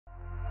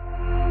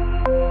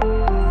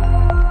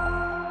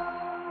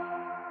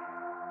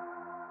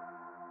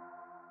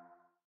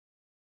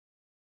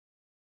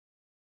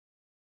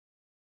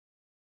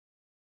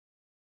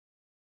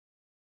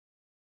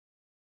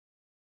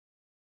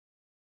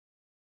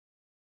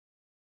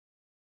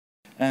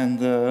And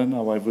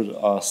now I would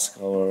ask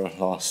our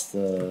last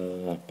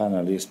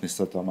panelist,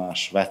 Mr.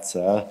 Tamás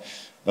Wetzel,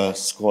 a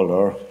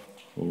scholar,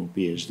 who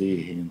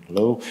PhD in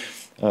law,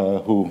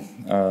 who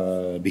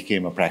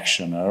became a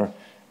practitioner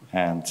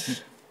and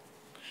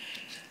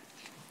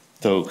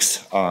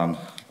talks on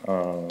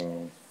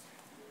the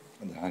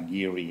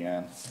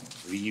Hungarian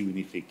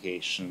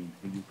reunification.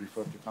 Would you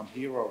prefer to come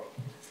here or?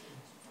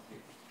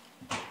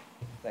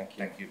 Thank you.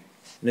 Thank you.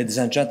 Ladies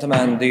and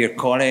gentlemen, dear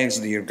colleagues,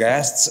 dear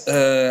guests,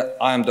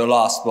 I'm the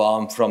last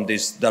one from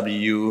this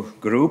W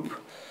group.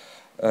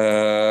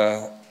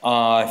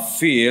 I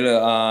feel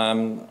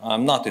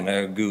I'm not in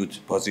a good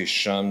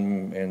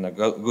position, in a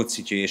good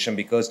situation,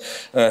 because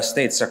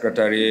State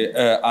Secretary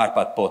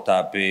Árpád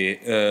Potápi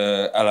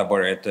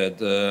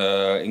elaborated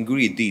in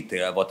great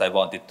detail what I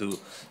wanted to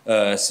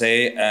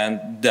say,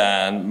 and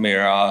then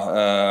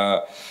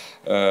Mira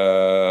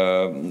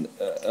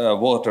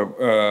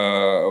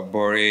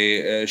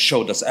Waterbury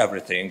showed us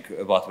everything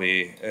what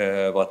we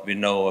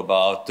know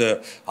about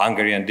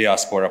Hungarian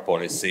diaspora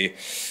policy.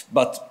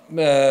 But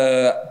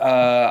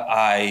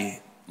I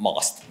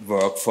must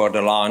work for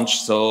the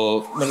lunch,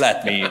 so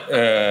let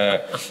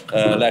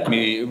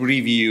me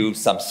review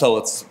some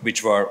thoughts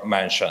which were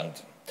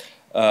mentioned.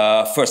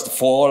 First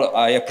of all,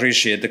 I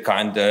appreciate the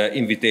kind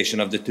invitation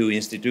of the two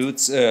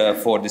institutes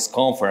for this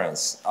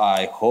conference.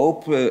 I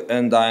hope,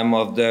 and I'm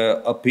of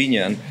the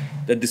opinion,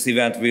 that this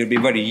event will be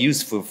very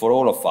useful for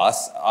all of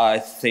us. I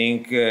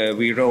think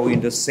we row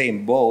in the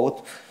same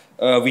boat.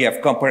 We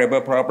have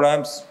comparable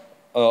problems,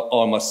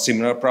 almost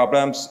similar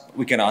problems.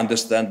 We can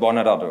understand one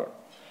another.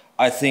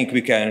 I think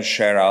we can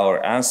share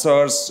our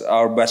answers,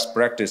 our best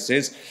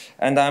practices,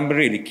 and I'm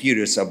really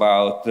curious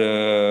about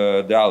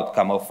the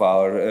outcome of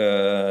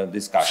our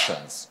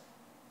discussions.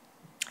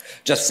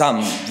 Just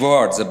some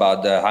words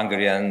about the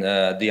Hungarian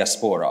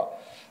diaspora.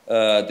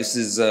 This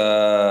is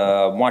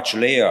a much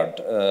layered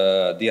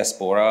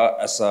diaspora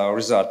as a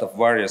result of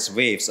various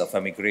waves of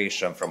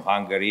emigration from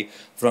Hungary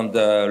from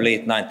the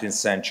late 19th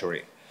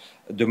century.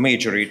 The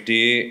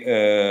majority,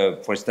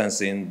 for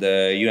instance, in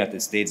the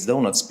United States, do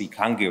not speak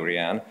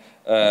Hungarian,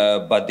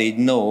 but they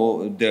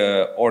know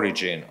the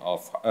origin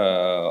of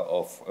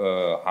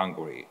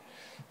Hungary.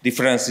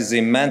 Differences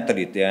in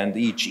mentality and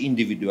each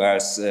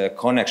individual's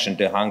connection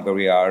to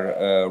Hungary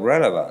are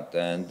relevant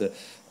and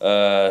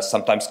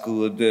sometimes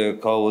could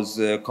cause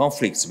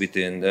conflicts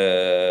within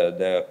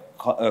the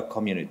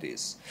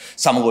communities.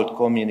 Some old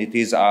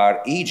communities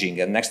are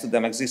aging, and next to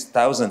them exist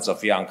thousands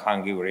of young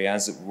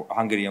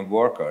Hungarian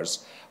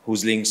workers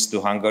whose links to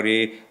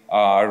Hungary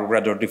are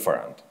rather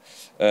different.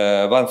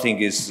 One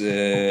thing is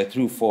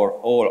true for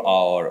all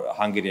our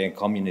Hungarian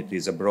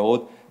communities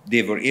abroad.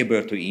 They were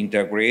able to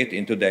integrate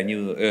into their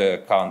new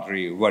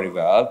country very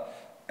well,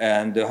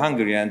 and the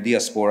Hungarian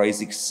diaspora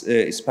is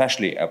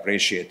especially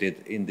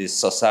appreciated in these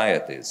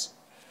societies.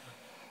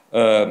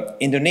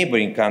 In the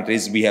neighboring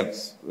countries, we have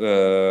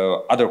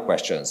other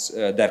questions.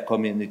 Their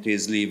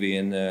communities live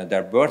in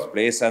their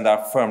birthplace and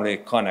are firmly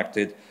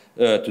connected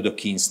to the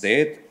kin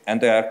state and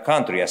their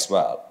country as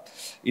well.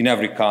 In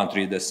every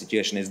country, the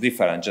situation is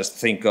different. Just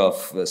think of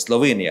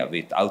Slovenia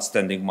with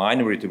outstanding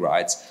minority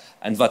rights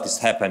and what is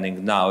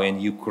happening now in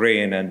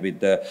Ukraine and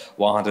with the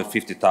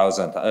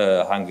 150,000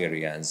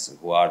 Hungarians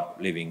who are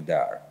living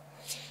there.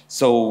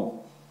 So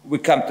we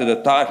come to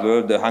the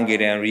title, the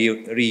Hungarian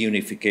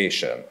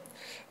Reunification.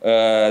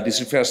 This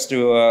refers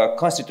to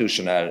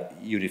constitutional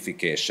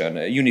unification,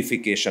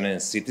 unification in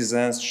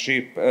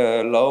citizenship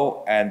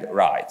law and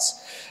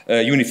rights,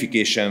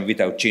 unification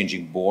without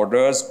changing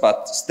borders,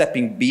 but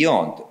stepping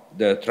beyond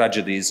the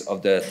tragedies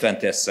of the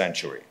 20th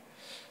century.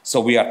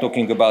 So we are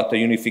talking about the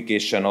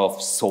unification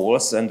of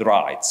souls and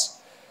rights.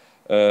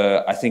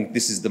 I think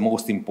this is the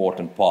most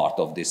important part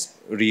of this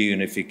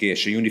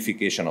reunification,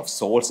 unification of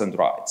souls and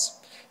rights.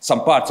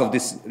 Some parts of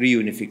these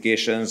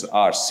reunifications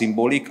are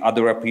symbolic,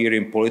 others appear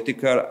in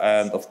political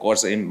and, of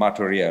course, in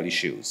material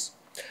issues.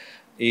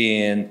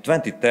 In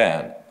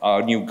 2010,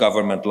 our new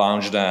government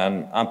launched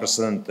an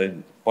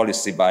unprecedented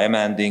policy by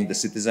amending the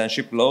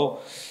citizenship law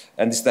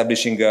and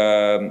establishing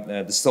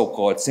the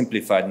so-called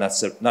simplified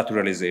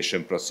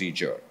naturalization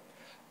procedure.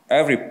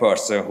 Every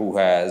person who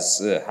has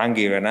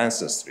Hungarian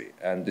ancestry,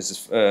 and this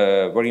is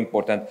very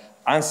important,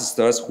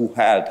 ancestors who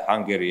held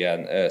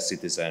Hungarian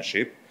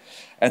citizenship,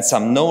 and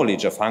some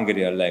knowledge of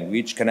Hungarian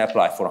language can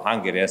apply for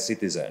Hungarian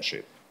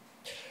citizenship.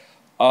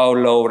 Our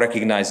law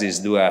recognizes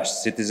dual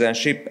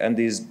citizenship and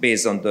is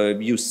based on the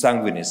jus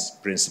sanguinis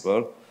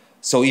principle.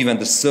 So even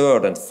the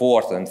third and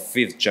fourth and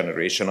fifth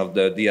generation of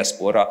the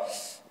diaspora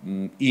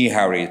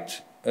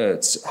inherit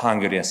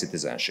Hungarian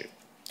citizenship.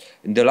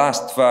 In the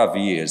last 12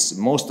 years,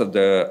 most of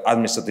the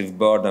administrative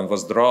burden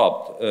was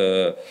dropped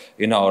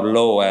in our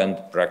law and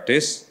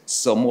practice,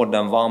 so more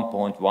than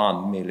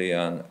 1.1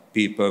 million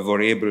people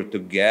were able to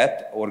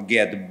get or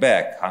get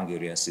back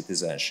Hungarian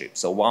citizenship,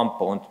 so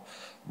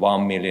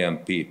 1.1 million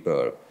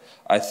people.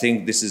 I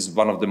think this is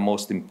one of the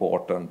most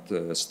important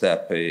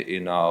steps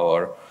in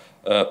our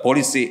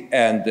policy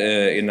and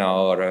in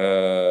our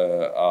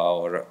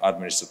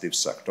administrative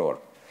sector.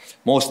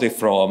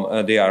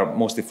 They are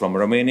mostly from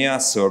Romania,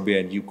 Serbia,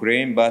 and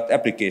Ukraine, but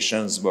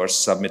applications were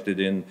submitted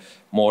in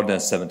more than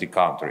 70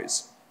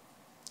 countries.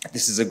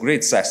 This is a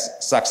great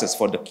success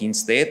for the kin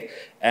state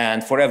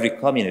and for every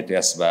community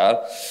as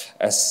well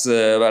as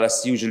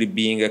usually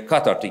being a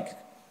cathartic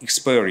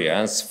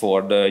experience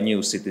for the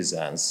new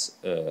citizens.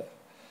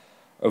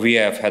 We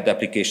have had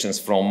applications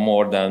from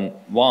more than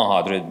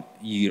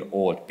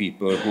 100-year-old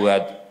people who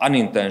had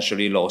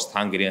unintentionally lost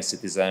Hungarian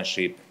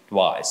citizenship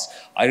twice.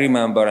 I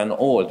remember an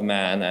old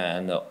man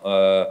and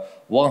a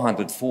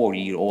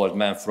 104-year-old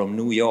man from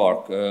New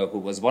York who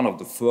was one of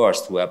the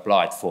first who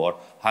applied for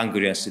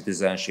Hungarian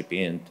citizenship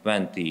in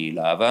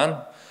 2011.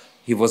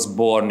 He was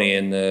born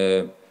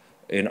in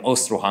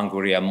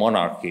Austro-Hungarian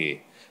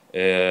monarchy.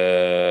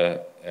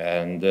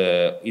 And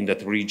in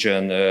that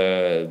region,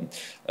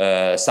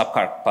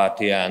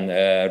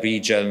 Subcarpathian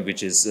region,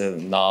 which is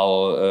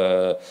now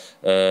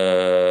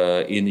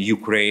in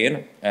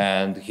Ukraine,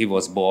 and he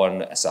was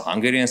born as a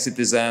Hungarian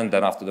citizen.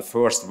 Then after the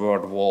First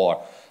World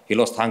War, he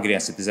lost Hungarian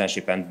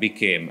citizenship and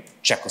became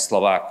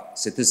Czechoslovak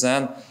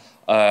citizen.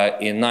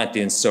 In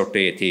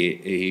 1938,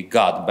 he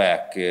got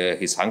back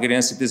his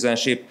Hungarian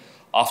citizenship.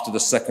 After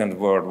the Second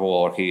World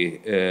War,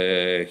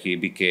 he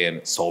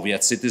became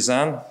Soviet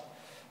citizen.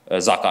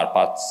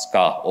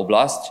 Zakarpatska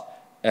Oblast,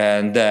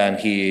 and then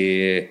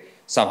he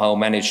somehow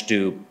managed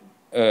to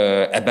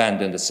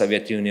abandon the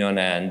Soviet Union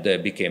and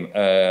became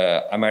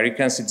an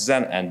American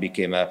citizen and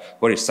became a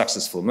very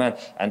successful man.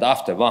 And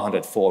after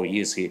 104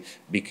 years, he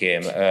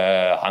became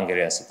a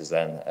Hungarian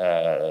citizen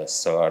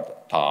third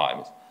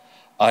time.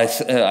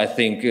 I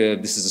think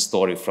this is a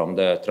story from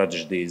the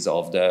tragedies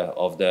of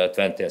the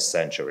 20th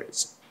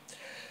centuries.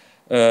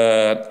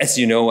 As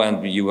you know,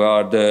 and you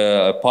heard,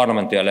 the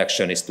parliamentary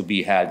election is to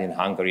be held in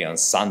Hungary on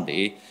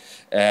Sunday.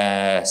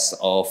 As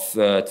of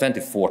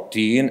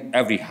 2014,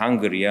 every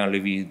Hungarian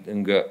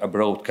living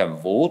abroad can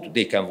vote.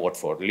 They can vote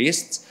for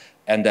lists,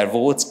 and their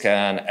votes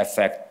can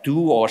affect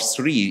 2 or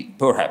 3,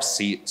 perhaps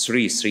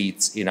 3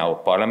 seats in our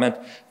parliament,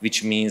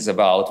 which means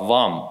about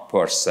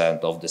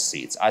 1% of the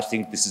seats. I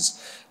think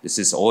this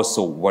is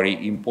also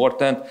very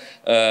important,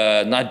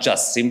 not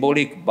just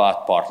symbolic,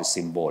 but partly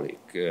symbolic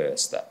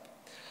step.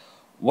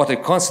 What I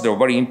consider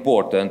very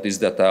important is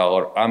that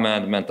our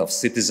amendment of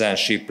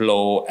citizenship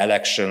law,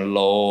 election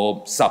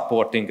law,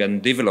 supporting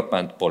and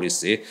development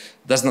policy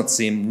does not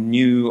seem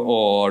new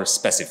or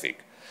specific.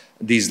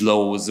 These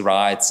laws,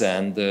 rights,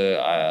 and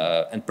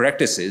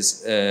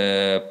practices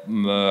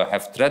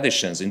have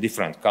traditions in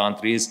different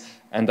countries,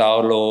 and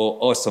our law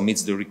also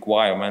meets the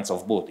requirements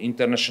of both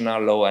international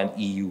law and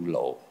EU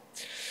law.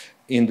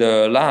 In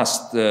the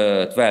last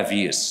 12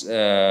 years,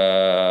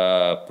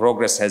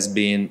 progress has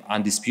been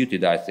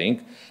undisputed, I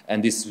think,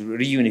 and this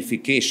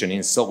reunification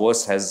in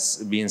souls has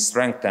been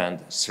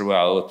strengthened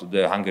throughout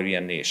the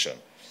Hungarian nation.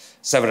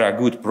 Several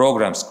good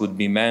programs could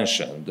be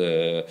mentioned,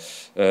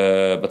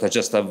 but I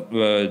just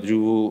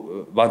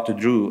want to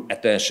draw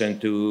attention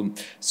to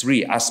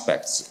 3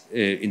 aspects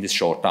in this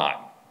short time.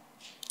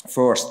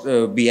 First,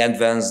 we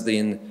advanced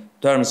in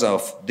terms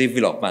of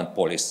development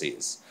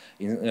policies.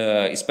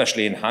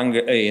 Especially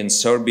in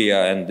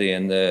Serbia and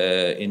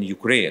in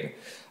Ukraine.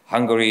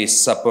 Hungary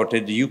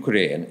supported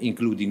Ukraine,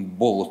 including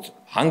both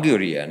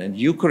Hungarian and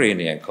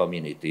Ukrainian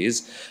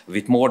communities,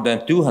 with more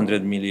than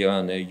 200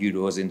 million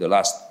euros in the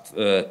last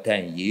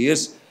 10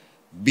 years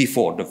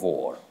before the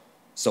war.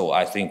 So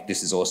I think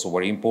this is also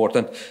very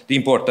important. The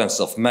importance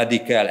of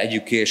medical,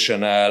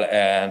 educational,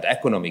 and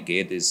economic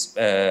aid is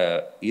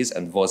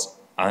and was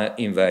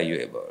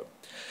invaluable.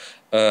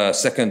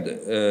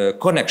 Second,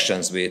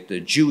 connections with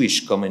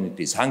Jewish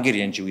communities,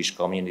 Hungarian Jewish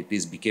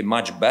communities, became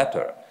much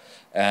better,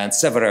 and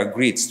several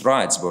great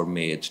strides were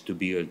made to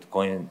build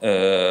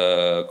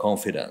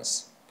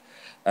confidence.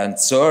 And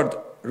third,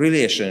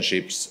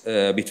 relationships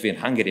between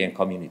Hungarian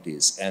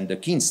communities and the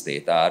kin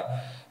state are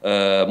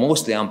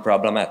mostly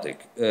unproblematic,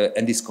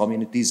 and these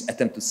communities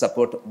attempt to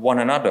support one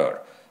another,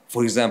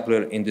 for example,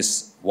 in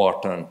these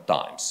war-torn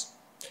times.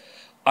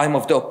 I'm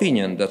of the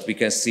opinion that we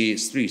can see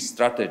 3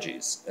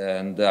 strategies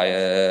and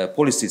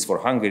policies for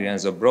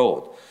Hungarians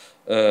abroad.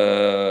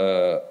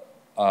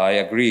 I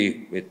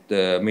agree with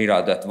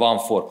Mira that one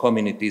for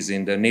communities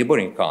in the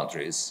neighboring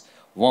countries,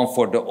 one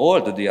for the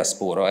old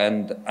diaspora,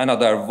 and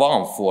another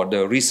one for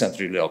the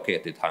recently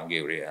relocated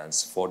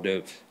Hungarians, for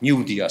the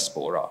new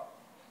diaspora,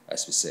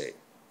 as we say.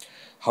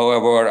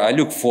 However, I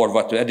look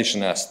forward to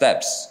additional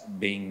steps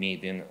being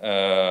made in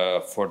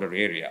further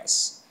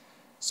areas.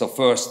 So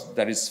first,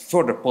 there is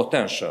further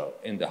potential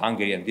in the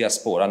Hungarian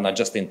diaspora, not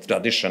just in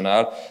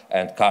traditional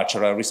and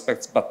cultural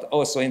respects, but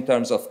also in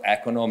terms of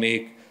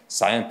economic,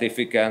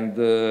 scientific, and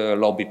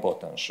lobby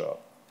potential.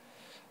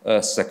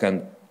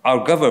 Second, our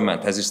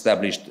government has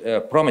established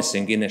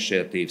promising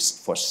initiatives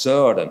for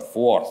 3rd and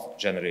 4th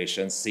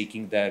generations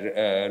seeking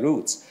their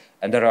roots,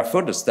 and there are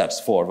further steps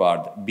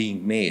forward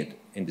being made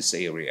in this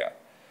area.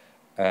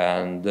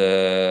 And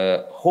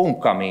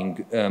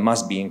homecoming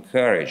must be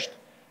encouraged,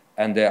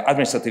 and the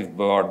administrative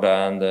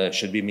burden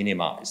should be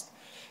minimized.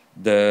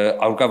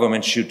 our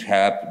government should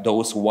help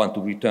those who want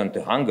to return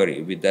to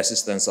Hungary with the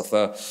assistance of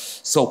a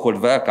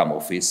so-called welcome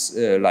office,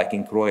 like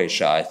in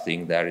Croatia. I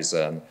think there is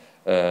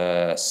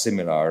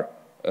similar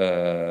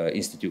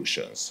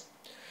institutions.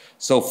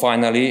 So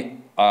finally,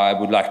 I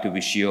would like to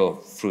wish you a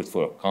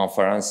fruitful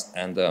conference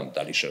and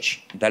delicious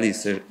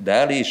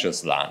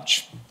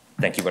lunch.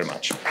 Thank you very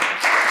much.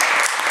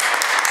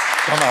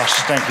 Tamás,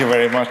 thank you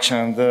very much.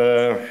 And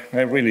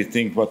I really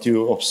think what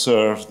you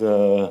observed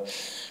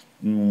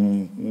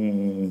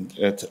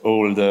at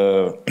all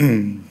the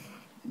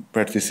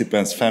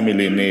participants'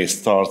 family name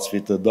starts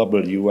with a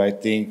W. I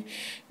think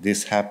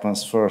this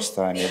happens first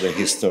time in the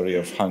history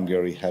of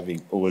Hungary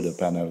having all the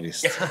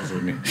panelists.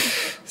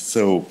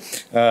 So,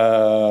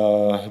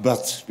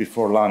 but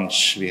before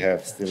lunch we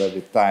have still a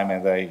bit time,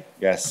 and I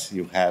guess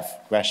you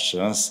have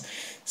questions.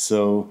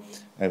 So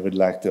I would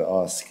like to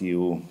ask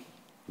you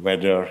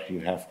whether you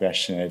have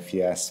questions. If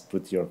yes,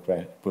 put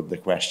the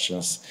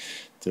questions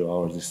to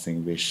our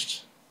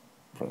distinguished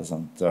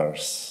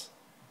presenters.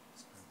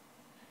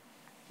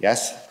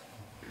 Yes?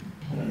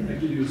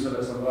 Thank you, I've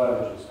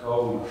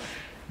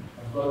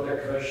got a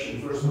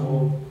question. First of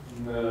all,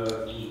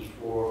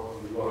 for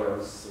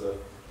Lawrence.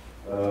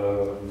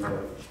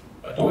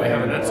 Do I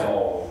have an answer?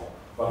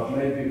 But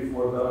maybe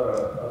for the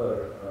other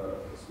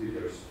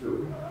speakers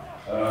too.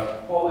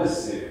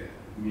 Policy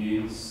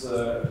means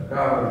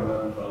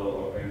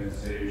governmental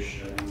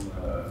organization,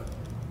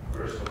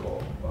 first of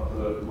all.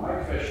 But my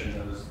question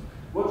is,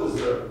 what is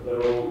the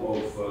role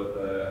of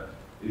the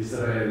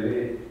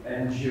Israeli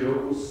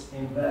NGOs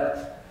in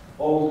that?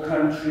 All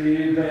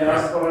country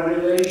diaspora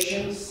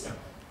relations?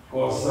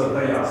 Because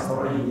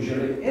diaspora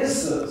usually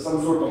is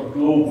some sort of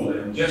global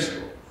NGO. Yes.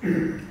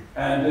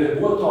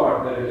 And what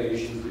are the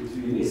relations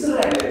between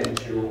Israeli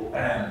NGO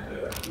and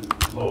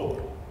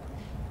global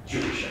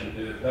Jewish and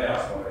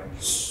diaspora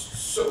NGO?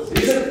 So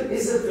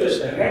is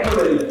it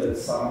regulated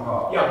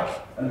somehow? Yeah.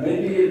 And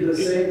maybe the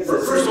same.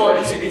 First of all,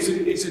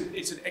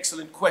 it's an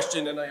excellent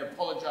question, and I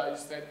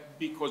apologize that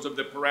because of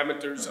the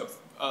parameters of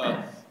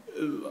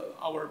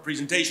our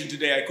presentation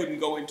today, I couldn't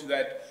go into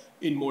that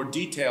in more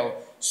detail.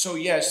 So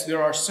yes,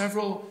 there are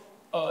several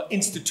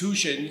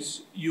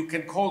institutions, you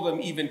can call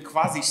them even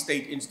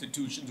quasi-state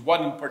institutions,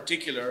 one in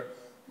particular,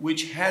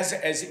 which has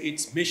as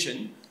its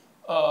mission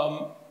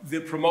the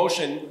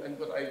promotion, and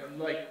what I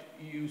like,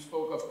 you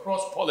spoke of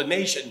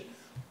cross-pollination,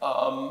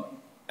 and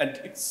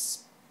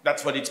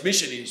that's what its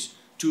mission is,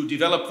 to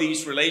develop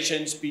these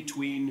relations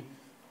between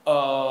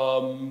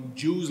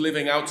Jews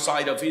living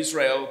outside of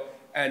Israel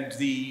and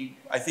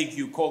I think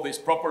you call this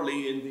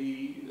properly in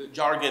the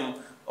jargon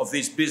of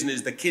this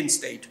business, the kin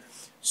state.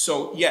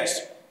 So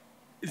yes,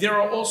 there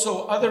are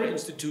also other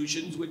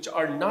institutions which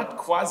are not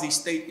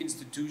quasi-state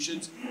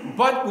institutions,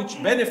 but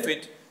which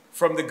benefit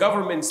from the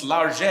government's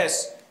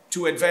largesse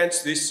to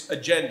advance this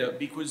agenda,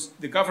 because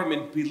the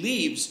government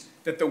believes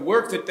that the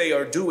work that they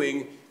are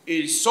doing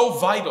is so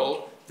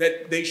vital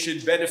that they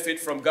should benefit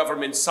from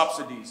government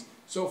subsidies.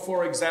 So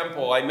for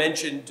example, I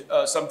mentioned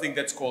something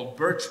that's called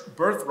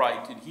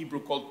birthright, in Hebrew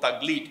called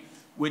taglit,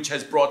 which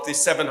has brought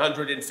this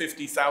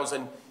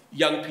 750,000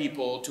 young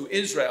people to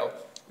Israel.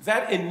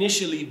 That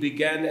initially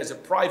began as a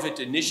private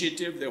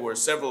initiative. There were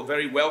several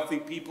very wealthy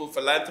people,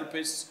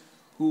 philanthropists,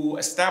 who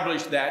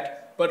established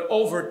that. But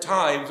over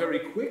time, very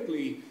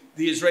quickly,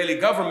 the Israeli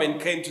government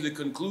came to the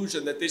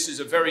conclusion that this is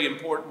a very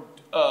important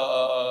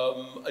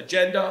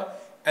agenda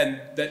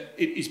and that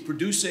it is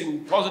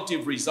producing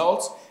positive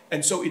results.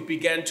 And so it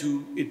began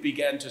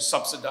to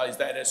subsidize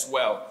that as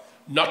well,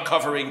 not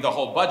covering the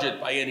whole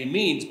budget by any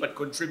means, but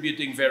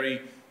contributing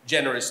very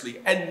generously.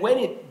 And when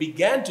it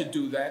began to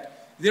do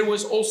that, there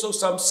was also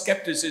some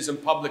skepticism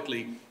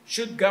publicly.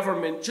 Should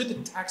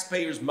the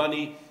taxpayers'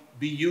 money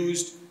be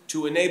used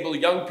to enable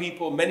young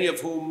people, many of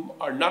whom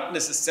are not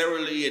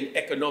necessarily in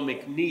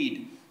economic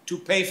need, to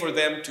pay for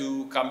them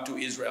to come to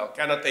Israel?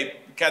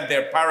 Can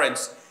their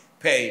parents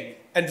pay?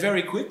 And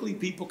very quickly,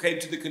 people came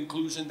to the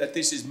conclusion that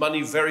this is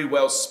money very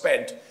well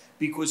spent,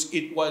 because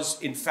it was,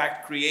 in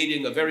fact,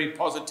 creating a very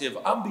positive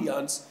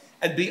ambiance.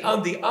 And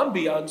beyond the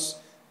ambiance,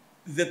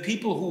 the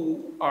people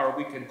who are,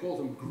 we can call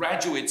them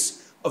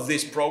graduates of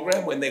this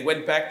program, when they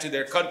went back to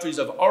their countries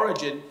of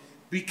origin,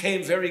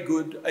 became very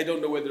good, I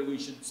don't know whether we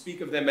should speak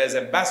of them as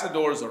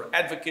ambassadors or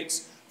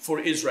advocates for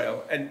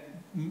Israel, and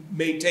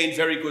maintained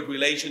very good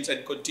relations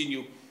and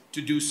continue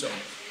to do so.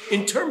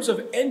 In terms of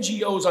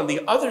NGOs on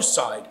the other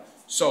side,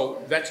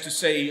 so that's to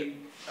say,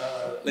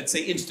 let's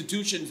say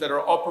institutions that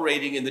are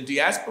operating in the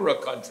diaspora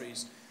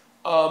countries,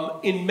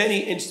 in many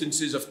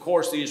instances, of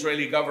course, the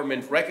Israeli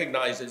government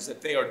recognizes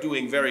that they are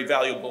doing very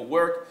valuable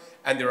work,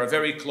 and there are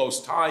very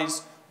close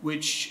ties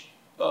which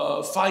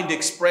find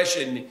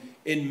expression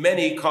in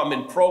many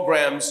common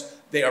programs.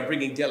 They are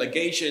bringing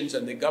delegations,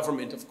 and the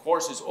government, of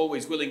course, is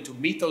always willing to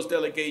meet those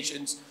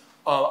delegations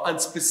on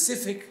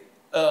specific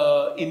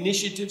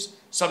initiatives.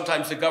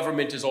 Sometimes the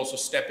government is also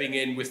stepping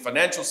in with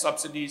financial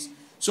subsidies.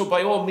 So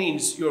by all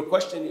means, your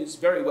question is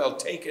very well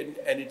taken,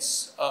 and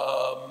it's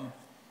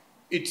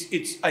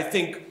I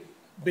think,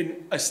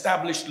 been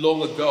established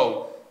long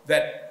ago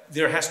that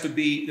there has to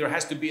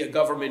be a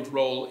government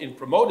role in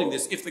promoting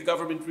this if the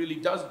government really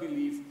does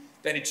believe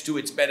that it's to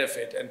its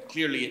benefit, and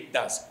clearly it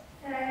does.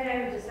 And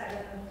I would just, I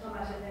don't know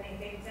Tamás has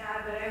anything to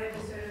add, but I would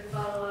just sort of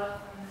follow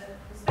up on the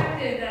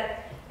perspective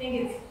that I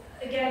think it's,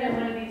 again,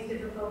 one of these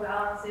difficult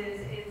balances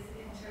is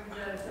in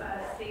terms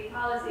of state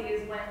policy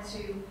is when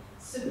to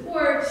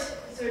support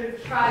sort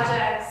of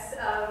projects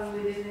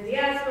within the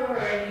diaspora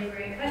or in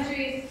neighboring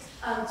countries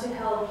to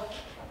help,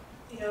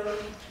 you know,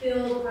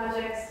 build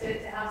projects to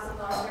have some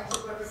long-term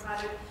support for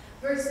projects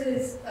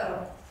versus,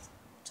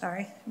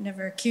 sorry, I'm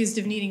never accused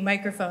of needing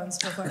microphones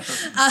before.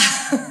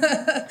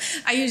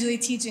 I usually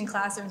teach in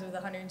classrooms with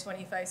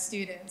 125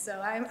 students,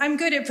 so I'm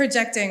good at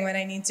projecting when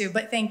I need to,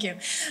 but thank you.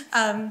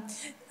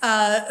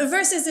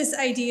 Versus this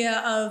idea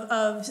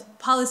of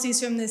policies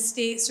from the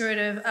state sort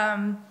of,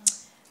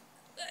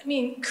 I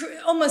mean,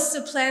 almost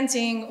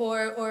supplanting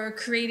or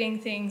creating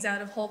things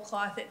out of whole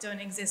cloth that don't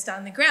exist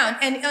on the ground.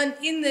 And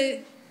in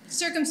the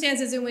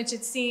circumstances in which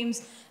it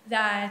seems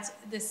that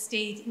the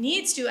state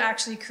needs to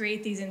actually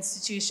create these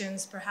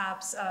institutions,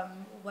 perhaps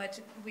what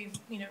we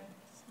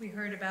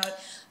heard about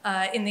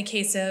in the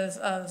case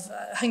of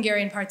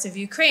Hungarian parts of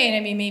Ukraine.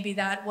 I mean, maybe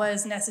that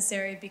was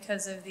necessary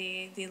because of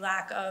the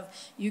lack of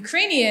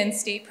Ukrainian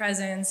state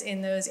presence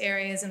in those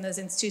areas and those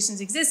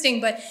institutions existing,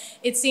 but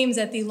it seems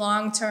that the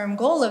long-term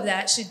goal of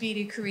that should be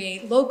to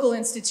create local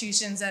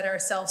institutions that are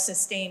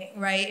self-sustaining,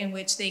 right, in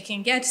which they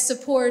can get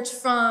support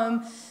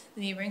from the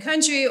neighboring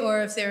country,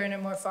 or if they're in a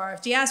more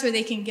far-off diaspora,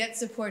 they can get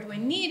support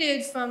when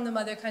needed from the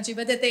mother country,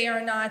 but that they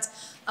are not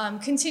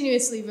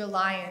continuously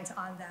reliant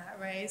on that,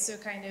 right? So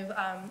kind of,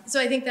 so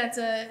I think that's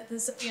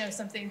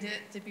something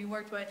to be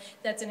worked with.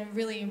 That's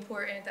really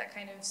important. That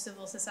kind of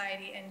civil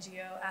society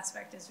NGO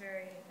aspect is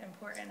very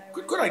important.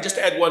 Could I just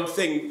add one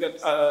thing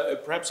that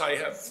perhaps I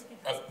have?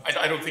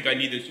 I don't think I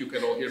need it. You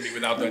can all hear me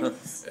without that.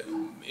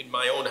 In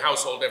my own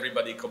household,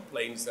 everybody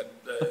complains that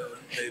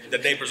the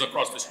neighbors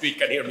across the street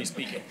can hear me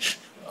speaking.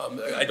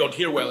 I don't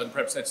hear well, and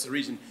perhaps that's the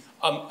reason.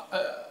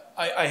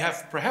 I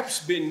have perhaps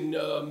been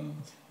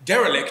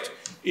derelict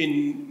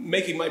in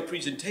making my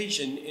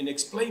presentation in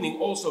explaining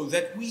also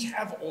that we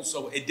have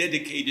also a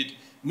dedicated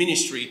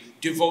ministry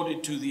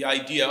devoted to the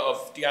idea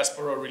of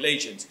diaspora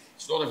relations.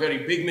 It's not a very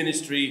big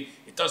ministry.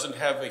 It doesn't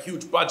have a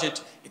huge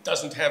budget. It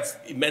doesn't have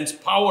immense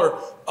power.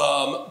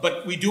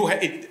 But we do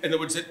have, in other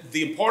words,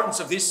 the importance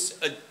of this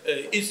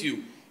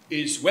issue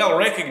is well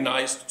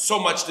recognized, so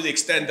much to the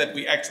extent that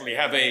we actually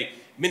have a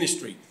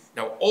ministry.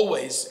 Now,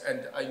 always,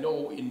 and I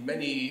know in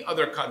many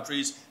other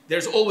countries,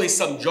 there's always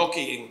some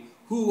jockeying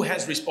who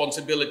has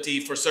responsibility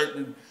for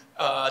certain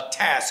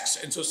tasks.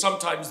 And so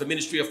sometimes the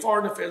Ministry of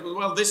Foreign Affairs,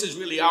 well, this is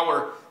really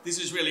our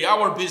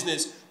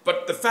business.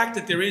 But the fact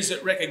that there is a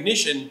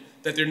recognition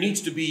that there needs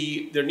to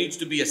be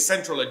a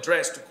central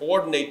address to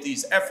coordinate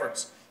these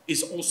efforts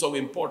is also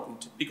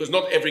important, because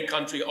not every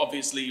country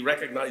obviously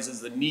recognizes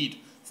the need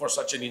for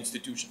such an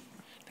institution.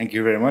 Thank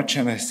you very much.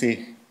 And I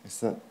see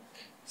Mr.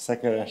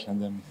 Secretariat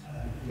and then...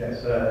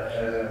 Yes,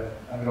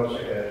 I'm also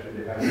Secretary to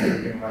the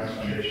Hungarian Human Rights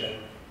Foundation.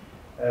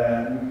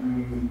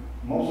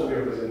 Most of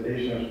your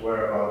presentations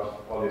were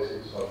about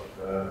policies of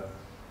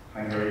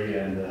Hungary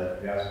and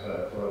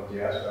diaspora, for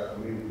diaspora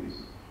communities.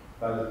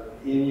 But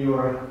in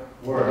your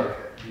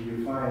work, do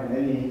you find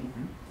any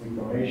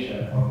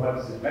information on what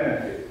is the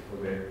benefit for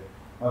the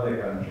mother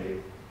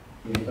country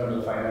in terms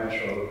of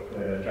financial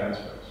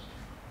transfers?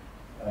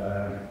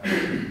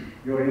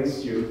 Your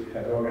institute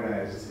had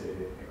organized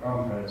a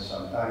conference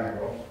some time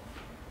ago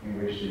in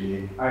which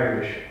the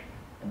Irish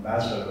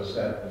ambassador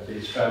said that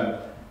they spend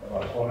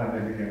about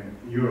 400 million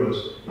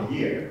euros a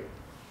year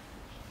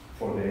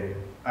for the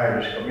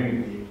Irish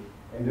community,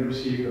 and they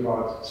received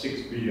about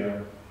 6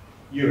 billion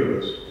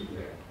euros a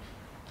year.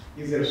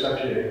 Is there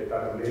such a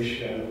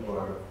calculation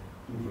or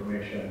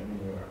information in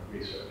your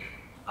research?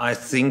 I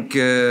think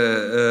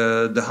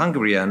the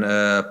Hungarian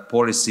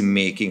policy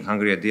making,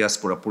 Hungarian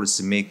diaspora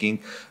policy making,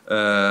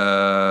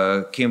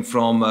 came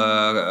from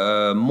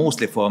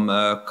mostly from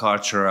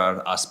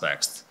cultural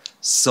aspects.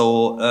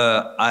 So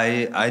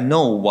I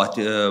know what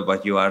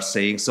you are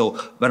saying. So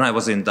when I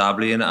was in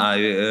Dublin,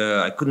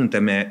 I couldn't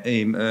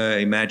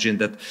imagine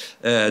that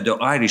the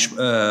Irish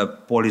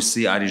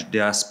policy, Irish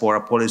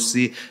diaspora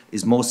policy,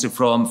 is mostly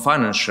from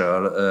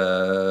financial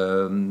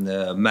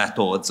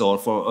methods or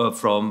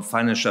from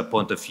financial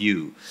point of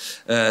view.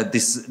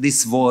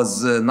 This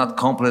was not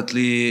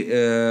completely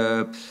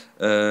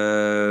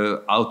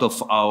out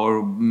of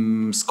our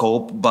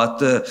scope,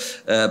 but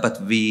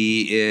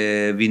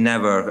we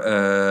never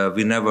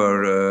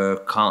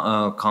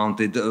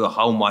counted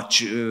how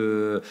much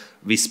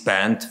we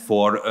spent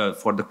for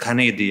the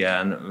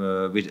Canadian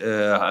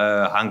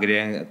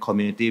Hungarian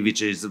community,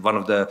 which is one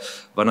of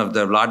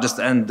the largest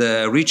and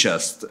the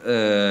richest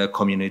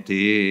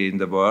community in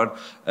the world,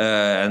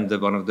 and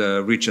one of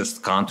the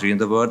richest country in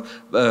the world.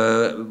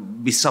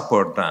 We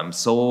support them.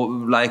 So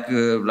like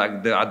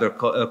the other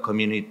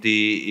community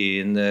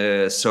in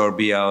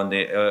Serbia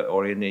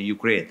or in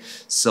Ukraine.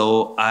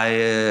 So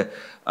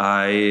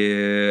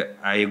I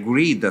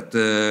agree that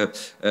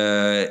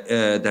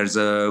there's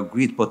a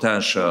great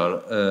potential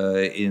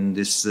in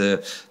this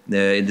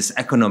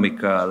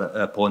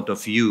economical point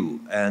of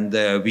view, and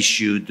we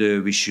should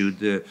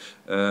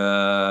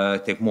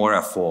take more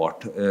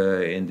effort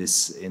in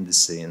this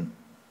scene.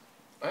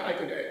 I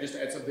could just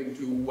add something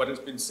to what has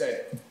been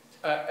said.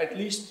 At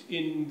least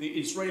in the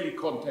Israeli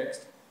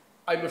context,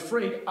 I'm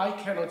afraid I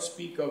cannot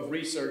speak of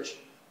research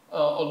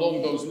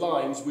along those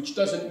lines, which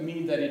doesn't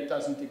mean that it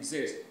doesn't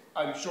exist.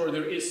 I'm sure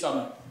there is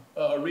some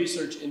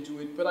research into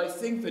it, but I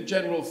think the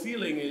general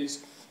feeling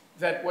is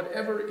that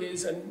whatever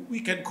is, and we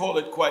can call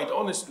it quite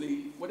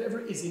honestly, whatever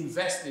is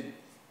invested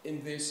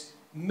in this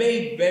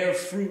may bear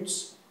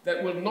fruits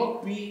that will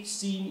not be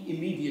seen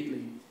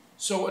immediately.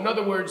 So in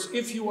other words,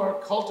 if you are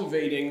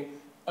cultivating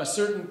a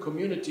certain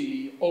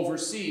community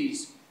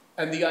overseas,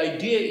 and the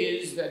idea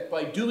is that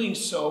by doing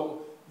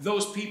so,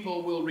 those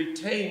people will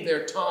retain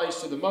their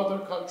ties to the mother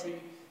country,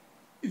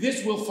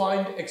 this will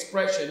find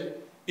expression.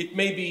 It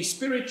may be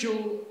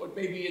spiritual, or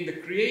maybe in the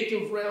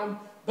creative realm,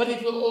 but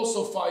it will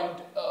also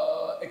find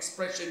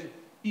expression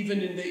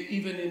even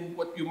in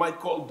what you might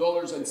call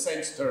dollars and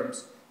cents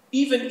terms,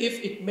 even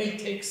if it may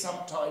take some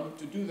time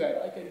to do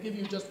that. I can give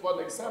you just one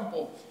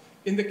example.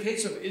 In the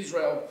case of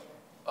Israel,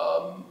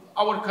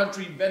 our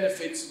country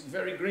benefits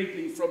very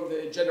greatly from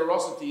the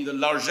generosity, the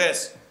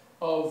largesse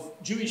of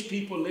Jewish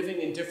people living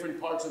in different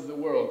parts of the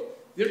world.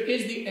 There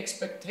is the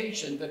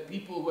expectation that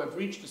people who have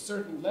reached a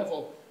certain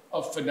level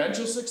of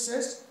financial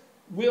success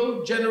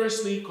will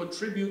generously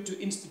contribute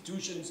to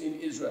institutions in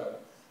Israel.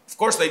 Of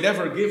course, they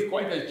never give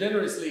quite as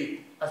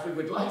generously as we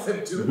would like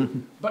them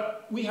to,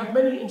 but we have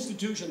many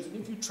institutions, and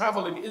if you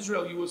travel in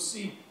Israel, you will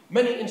see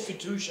many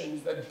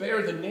institutions that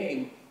bear the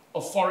name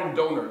of foreign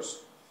donors.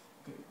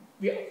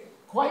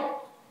 Quite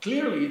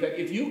clearly that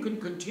if you can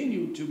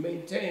continue to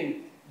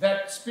maintain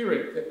that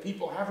spirit, that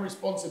people have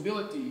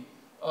responsibility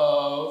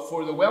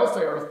for the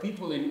welfare of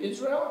people in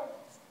Israel,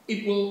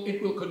 it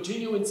will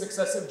continue in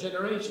successive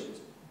generations.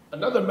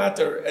 Another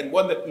matter, and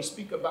one that we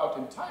speak about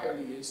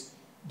entirely, is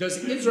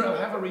does Israel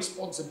have a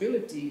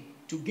responsibility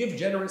to give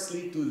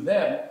generously to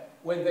them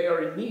when they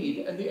are in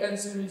need? And the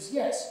answer is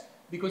yes,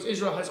 because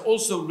Israel has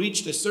also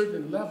reached a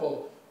certain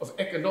level of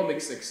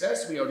economic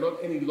success. We are not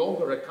any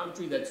longer a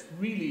country that's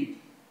really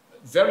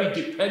very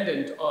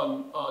dependent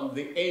on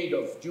the aid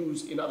of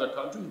Jews in other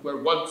countries, where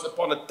once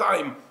upon a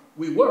time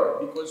we were,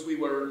 because we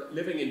were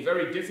living in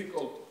very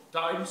difficult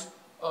times.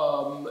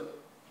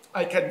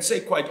 I can say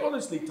quite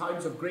honestly,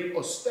 times of great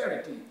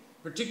austerity,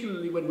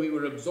 particularly when we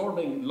were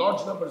absorbing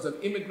large numbers of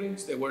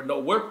immigrants. There were no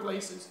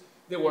workplaces,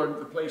 there weren't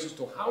the places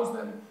to house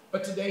them.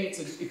 But today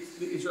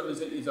Israel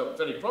is a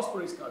very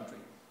prosperous country.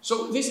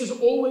 So this is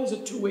always a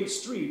two-way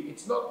street.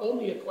 It's not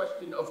only a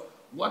question of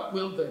what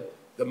will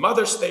the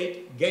mother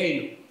state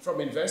gain from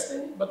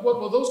investing, but what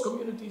will those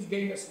communities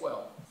gain as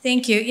well?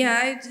 Thank you.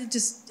 Yeah,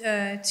 just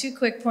 2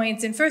 quick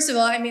points. And first of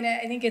all, I mean,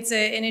 I think it's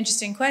an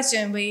interesting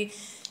question.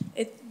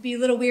 It'd be a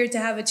little weird to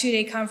have a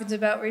 2-day conference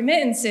about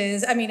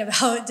remittances,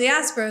 about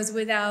diasporas,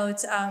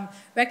 without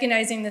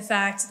recognizing the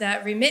fact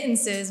that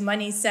remittances,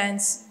 money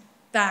sent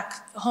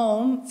back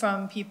home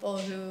from people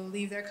who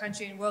leave their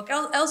country and work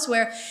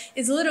elsewhere,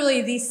 is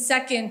literally the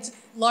second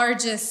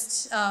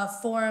largest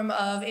form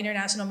of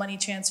international money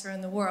transfer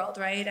in the world,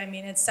 right? I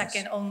mean, it's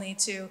second only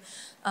to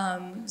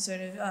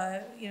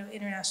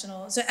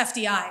international, so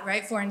FDI,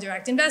 right, foreign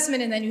direct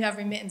investment, and then you have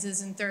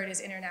remittances, and third is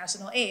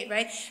international aid,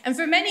 right? And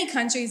for many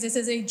countries, this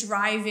is a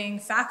driving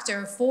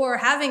factor for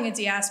having a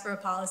diaspora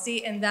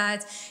policy, in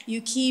that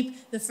you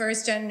keep the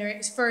first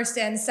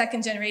and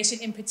second generation,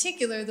 in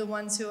particular, the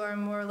ones who are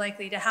more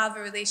likely to have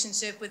a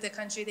relationship with the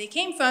country they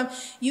came from,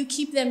 you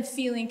keep them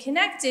feeling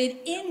connected,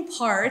 in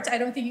part. I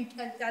don't think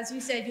as you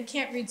said, you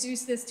can't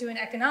reduce this to an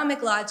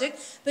economic logic,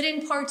 but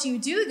in part you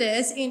do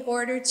this in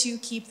order to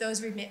keep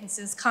those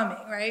remittances coming,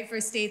 right?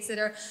 For states that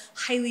are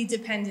highly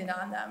dependent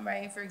on them,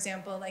 right? For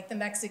example, like the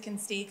Mexican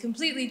state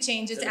completely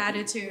changed its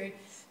attitude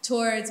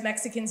towards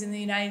Mexicans in the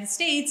United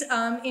States,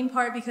 in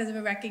part because of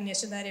a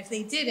recognition that if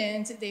they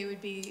didn't, they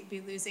would be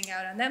losing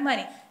out on that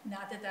money.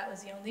 Not that that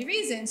was the only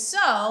reason.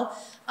 So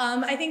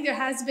I think there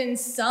has been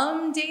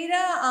some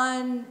data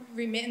on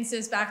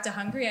remittances back to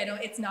Hungary.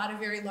 It's not a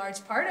very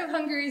large part of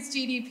Hungary's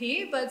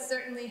GDP, but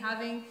certainly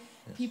having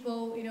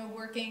people,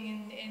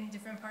 working in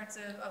different parts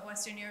of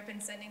Western Europe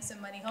and sending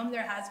some money home,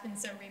 there has been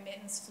some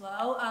remittance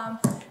flow.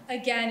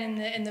 Again,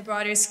 in the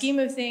broader scheme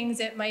of things,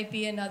 it might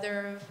be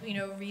another,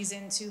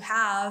 reason to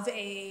have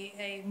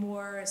a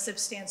more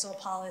substantial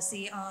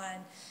policy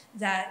on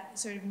that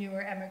sort of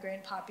newer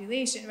immigrant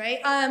population, right?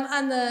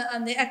 On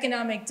the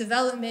economic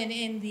development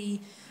in the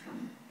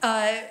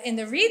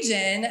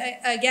region,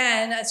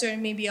 again, sort of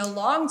maybe a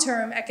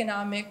long-term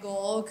economic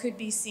goal could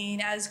be seen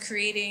as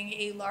creating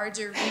a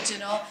larger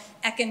regional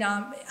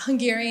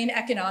Hungarian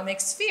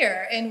economic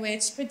sphere, in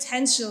which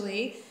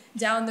potentially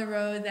down the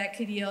road that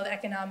could yield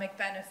economic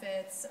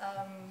benefits,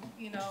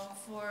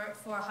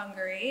 for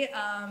Hungary.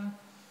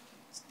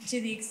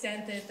 to the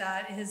extent that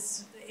that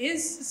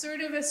is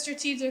sort of a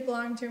strategic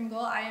long-term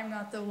goal, I am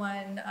not the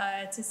one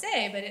to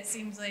say, but it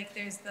seems like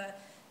there's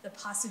the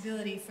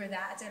possibility for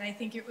that. And I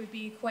think it would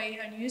be quite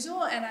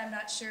unusual, and I'm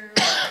not sure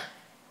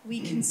we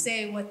can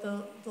say what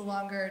the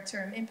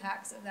longer-term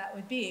impacts of that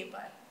would be.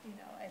 But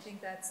I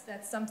think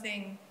that's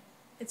something.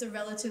 It's a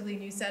relatively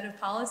new set of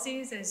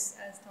policies. As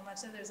Tamás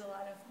said, there's a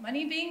lot of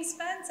money being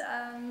spent.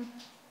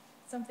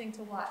 Something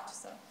to watch.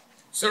 So.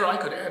 Sir, I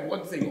could add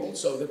one thing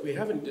also that we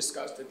haven't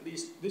discussed. At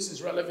least this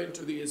is relevant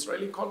to the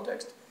Israeli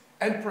context,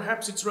 and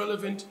perhaps it's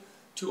relevant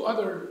to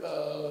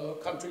other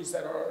countries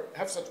that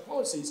have such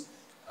policies.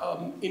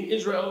 In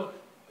Israel,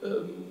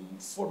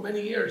 for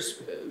many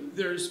years,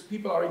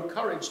 people are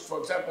encouraged, for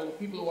example,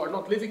 people who are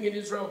not living in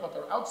Israel but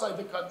are outside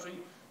the country,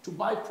 to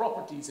buy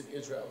properties in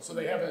Israel. So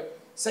they have a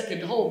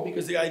second home,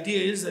 because the idea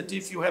is that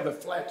if you have a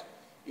flat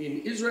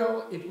in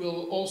Israel, it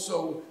will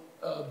also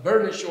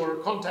burnish your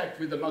contact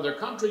with the mother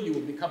country. You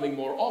will be coming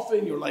more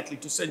often. You're likely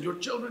to send your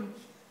children.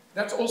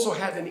 That's also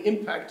had an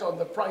impact on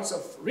the price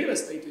of real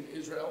estate in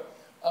Israel,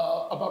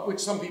 about which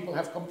some people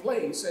have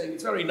complained, saying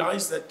it's very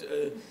nice that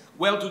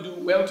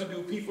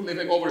well-to-do people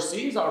living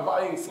overseas are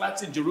buying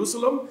flats in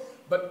Jerusalem,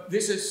 but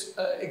this has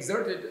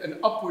exerted an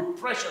upward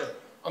pressure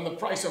on the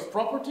price of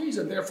properties,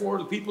 and therefore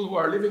the people who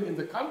are living in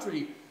the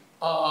country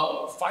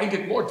find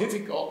it more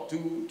difficult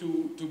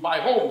to buy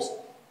homes,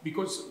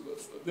 because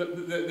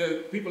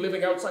the people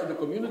living outside the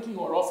community,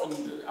 who are often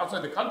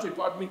outside the country,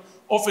 pardon me,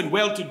 often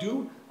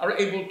well-to-do, are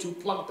able to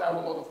plunk down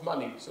a lot of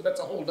money. So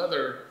that's a whole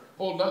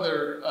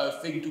other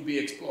thing to be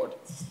explored.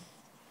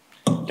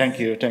 Thank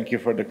you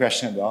for the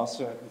question and the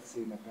answer. Let's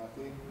see,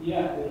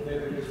 yeah,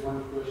 there is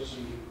one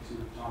question to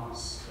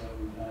Tamás.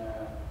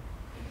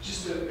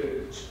 Just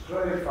to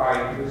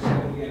clarify, there's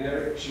going to be an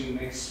election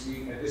next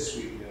week, this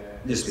week,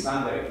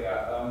 Sunday.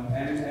 Yeah.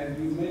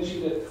 And you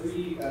mentioned that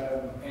 3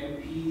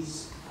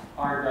 MPs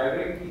are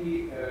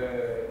directly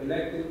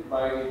elected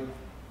by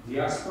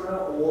Diaspora,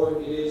 or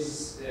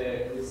is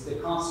the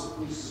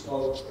consequences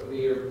of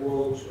their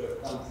vote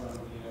come from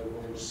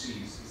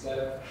overseas? Is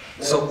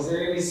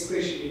there any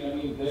special,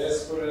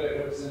 Diaspora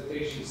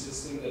representation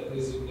system that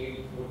is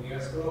designated for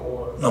Diaspora,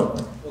 or no?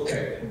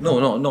 Okay.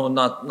 No,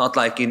 not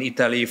like in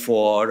Italy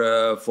for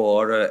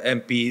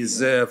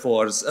MPs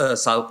for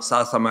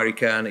South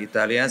American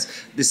Italians.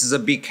 This is a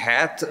big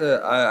hat,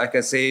 I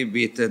can say,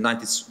 with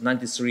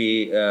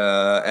 93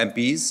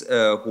 MPs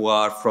who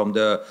are from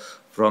the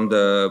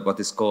what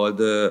is called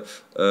the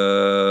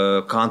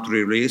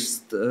country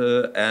list,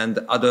 and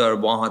other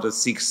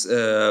 106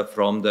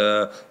 from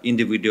the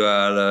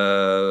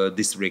individual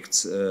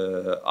districts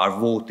are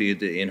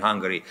voted in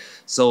Hungary.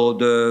 So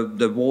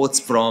the votes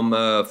from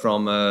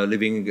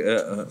living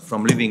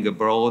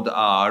abroad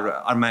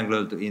are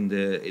mangled in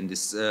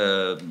this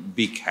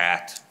big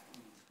hat.